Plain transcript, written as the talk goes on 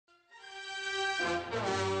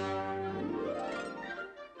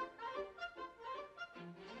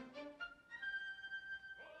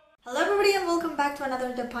Hello everybody and welcome back to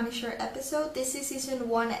another The Punisher episode. This is season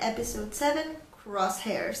 1 episode 7,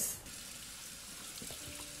 Crosshairs.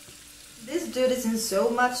 This dude is in so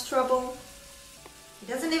much trouble. He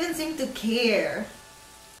doesn't even seem to care.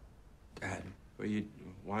 Dad,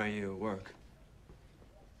 why are you at work?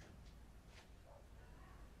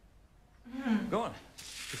 Go on.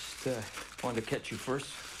 Just wanted to catch you first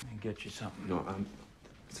and get you something. No,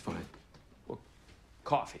 it's fine. Well,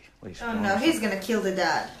 coffee, at least. Oh no, he's gonna kill the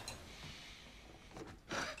dad.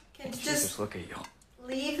 Can you just look at you.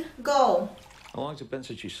 leave? Go. How long's it been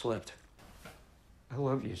since you slept? I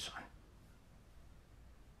love you, son.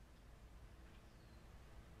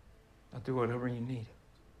 I'll do whatever you need.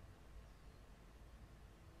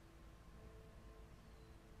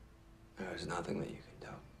 There's nothing that you can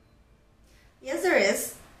do. Yes, there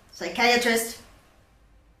is. Psychiatrist.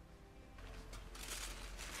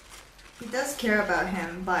 He does care about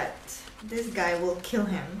him, but this guy will kill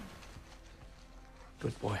him.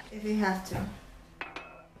 Good boy. If you have to.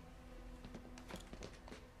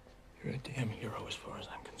 You're a damn hero as far as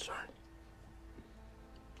I'm concerned.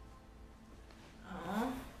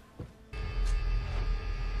 Aww.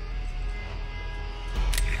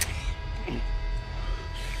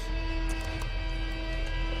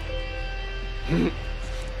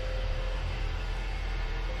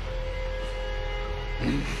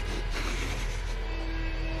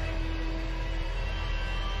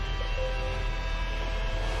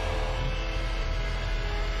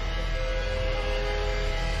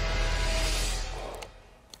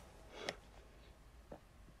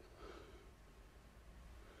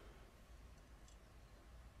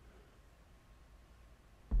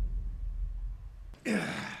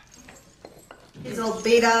 He's all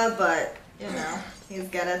beat up, but you know, he's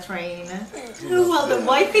gotta train while the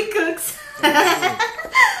wifey cooks.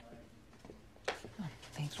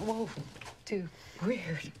 Thanks. Whoa, dude,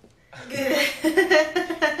 weird. On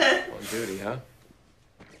duty, huh?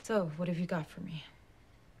 So, what have you got for me?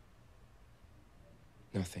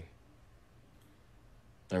 Nothing.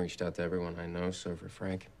 I reached out to everyone I know, so for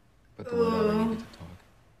Frank, but the word out I needed to talk.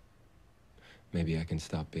 Maybe I can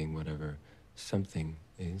stop being whatever something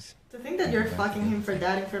is. To think that you're fucking him for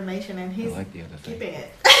that information and he's like the other thing. keeping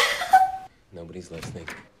it. Nobody's listening.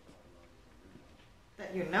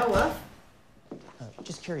 That you know of.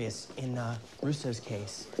 Just curious, in Russo's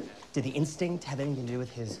case, did the instinct have anything to do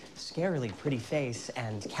with his scarily pretty face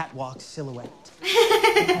and catwalk silhouette?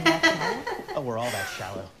 Oh, we're all that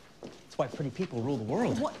shallow. That's why pretty people rule the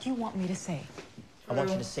world. What do you want me to say? I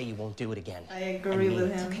want you to say you won't do it again. I agree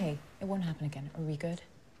with him. Okay, it won't happen again. Are we good?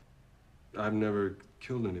 I've never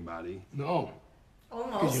killed anybody. No.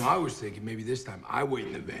 Almost. Because, I was thinking maybe this time I wait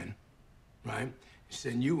in the van, right?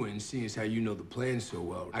 Send you in, seeing as how you know the plan so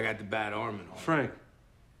well. I got the bad arm and all. Frank,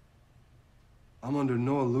 I'm under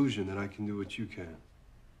no illusion that I can do what you can.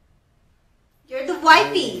 You're the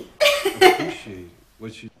wifey. I appreciate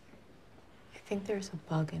what you... I think there's a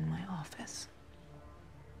bug in my office.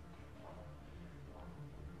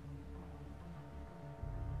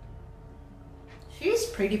 She's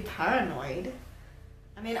pretty paranoid.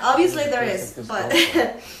 I mean, obviously there is, but...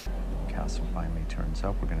 Castle finally turns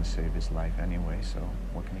up, we're gonna save his life anyway, so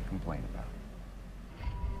what can he complain about?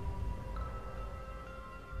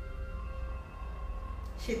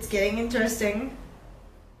 Shit's getting interesting.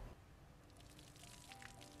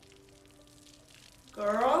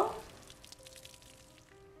 Girl?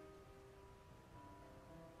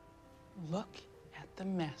 Look at the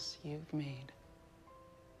mess you've made.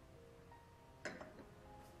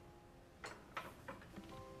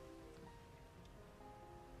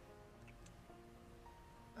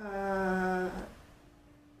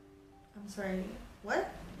 I'm sorry,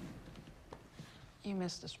 what? You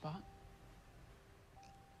missed a spot.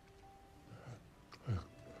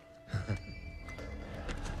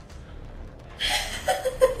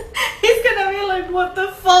 He's gonna be like, what the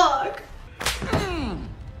fuck?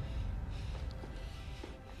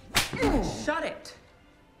 Shut it!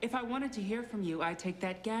 If I wanted to hear from you, I'd take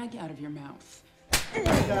that gag out of your mouth. Oh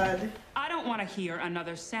my god. I don't want to hear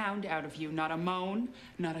another sound out of you. Not a moan,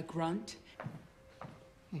 not a grunt.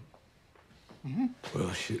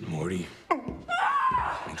 Well, shit, Morty.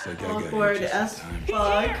 Looks like I got Awkward you just as in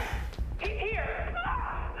time.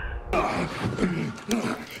 fuck.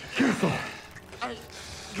 Careful.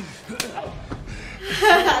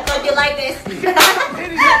 I thought you liked this.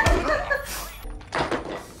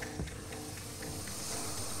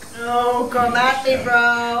 No, come at me, bro.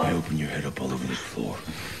 I open your head up all over the floor.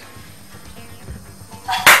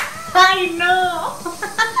 I know.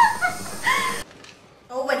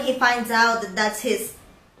 finds out that that's his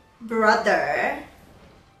brother.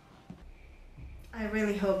 I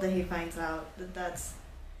really hope that he finds out that that's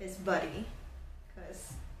his buddy,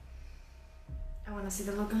 because I want to see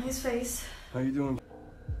the look on his face. How you doing?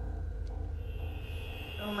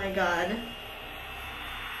 Oh my god.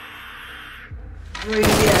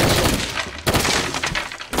 Reaction.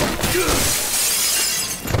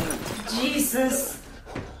 Jesus.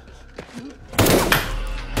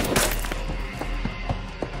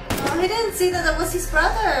 Oh, he didn't see that was his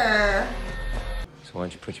brother. So why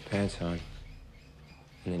don't you put your pants on?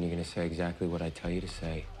 And then you're gonna say exactly what I tell you to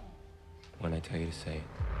say when I tell you to say it.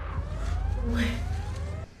 What?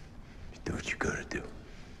 You do what you gotta do.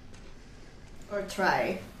 Or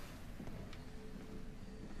try.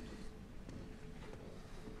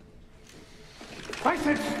 I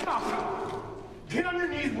said stop! Get on your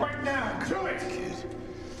knees right now! Do it, kid!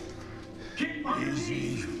 Get on your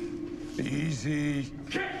knees! Easy.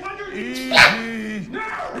 Get on your knees! Easy!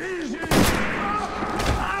 Now! Easy!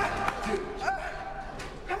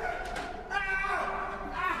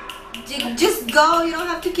 Just go, you don't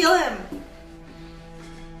have to kill him.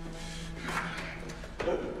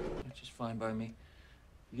 That's just fine by me.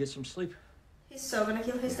 You get some sleep? He's so gonna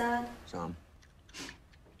kill his dad. Some.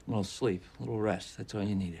 Well, sleep, a little rest. That's all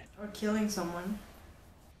you needed. Or killing someone.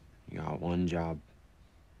 You got one job.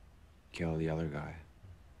 Kill the other guy.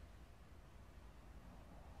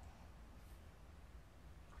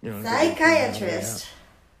 You know, Psychiatrist.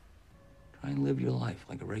 Try and live your life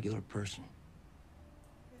like a regular person.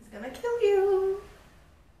 He's gonna kill you.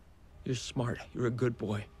 You're smart. You're a good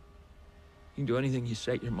boy. You can do anything you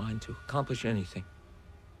set your mind to. Accomplish anything.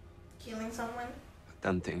 Killing someone? I've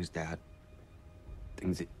done things, Dad.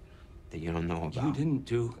 Things that you don't know about. You didn't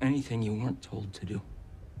do anything you weren't told to do.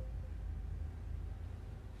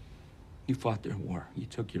 You fought their war. You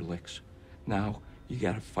took your licks. Now, you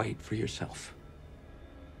gotta fight for yourself.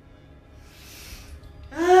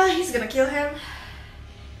 He's gonna kill him.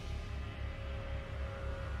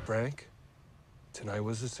 Frank, tonight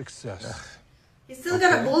was a success. He's still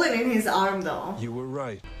got a bullet in his arm, though. You were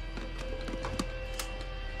right.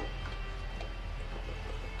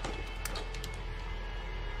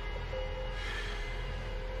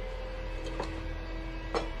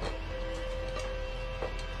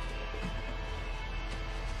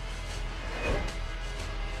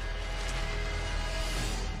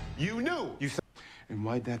 You knew! And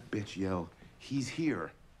why'd that bitch yell, "He's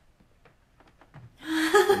here"?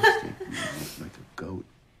 Like a goat.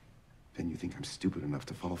 Then you think I'm stupid enough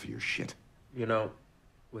to fall for your shit. You know,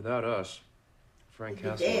 without us, Frank You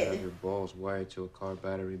has to did. have your balls wired to a car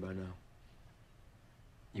battery by now.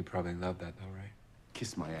 You probably love that, though, right?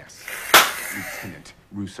 Kiss my ass. Lieutenant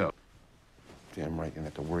Russo. Damn right, gonna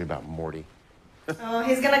have to worry about Morty. Oh,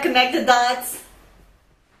 he's gonna connect the dots.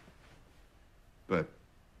 But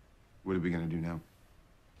what are we gonna do now?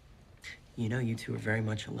 You know, you two are very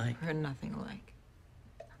much alike. We're nothing alike.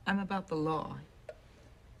 I'm about the law.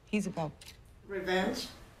 He's about... Revenge?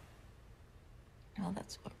 Well,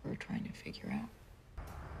 that's what we're trying to figure out.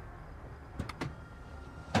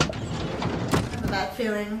 I have a bad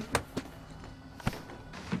feeling.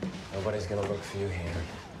 Nobody's gonna look for you here.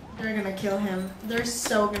 They're gonna kill him. They're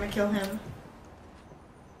so gonna kill him.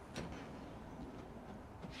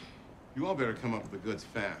 You all better come up with the goods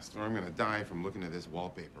fast, or I'm gonna die from looking at this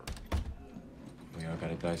wallpaper. We all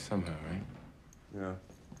gotta die somehow, right? Yeah.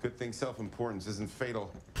 Good thing self-importance isn't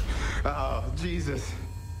fatal. Oh, Jesus.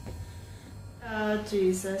 Oh,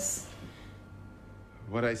 Jesus.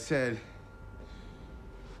 What I said,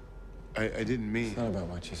 I didn't mean. It's not about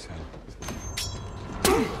what you said.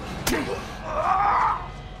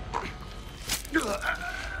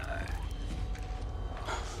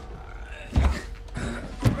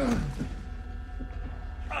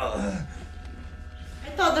 I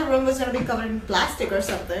thought the room was gonna be covered in plastic or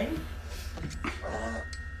something.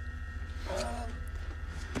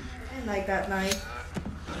 I like that knife.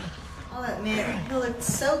 I'll admit, he looked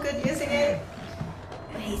so good using it.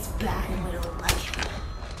 But he's bad and we don't like him.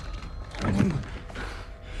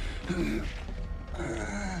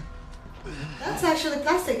 That's actually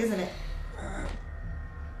plastic, isn't it?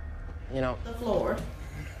 You know, The floor.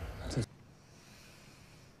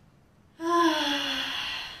 Bad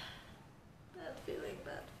feeling,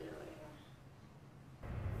 bad feeling.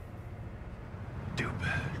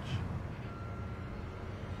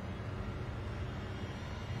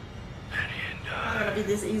 Not gonna be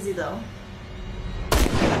this easy though.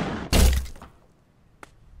 Of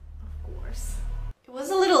course. It was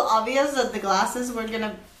a little obvious that the glasses were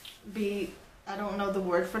gonna be, I don't know the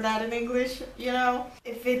word for that in English, you know?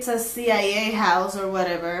 If it's a CIA house or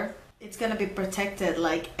whatever, it's gonna be protected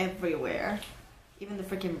like everywhere, even the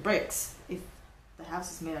freaking bricks. If the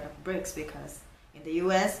house is made out of bricks, because in the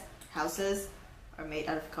U.S. houses are made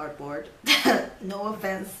out of cardboard. No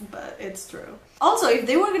offense, but it's true. Also, if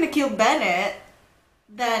they were gonna kill Bennett,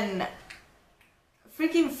 then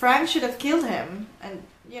freaking Frank should have killed him and,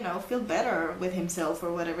 you know, feel better with himself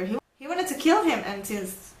or whatever. He wanted to kill him, and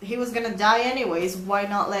since he was gonna die anyways, why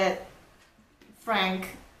not let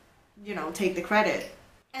Frank, you know, take the credit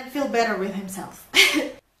and feel better with himself.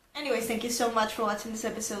 Anyways, thank you so much for watching this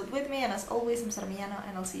episode with me, and as always, I'm Sora Miyano,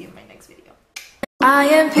 and I'll see you in my next video. I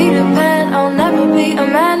am Peter Pan, I'll never be a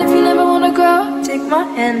man if you never wanna grow. Take my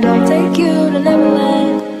hand, I'll take you to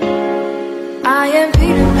Neverland. I am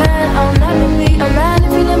Peter Pan, I'll never be a man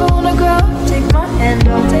if you never wanna grow. Take my hand,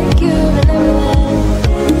 I'll take you to Neverland.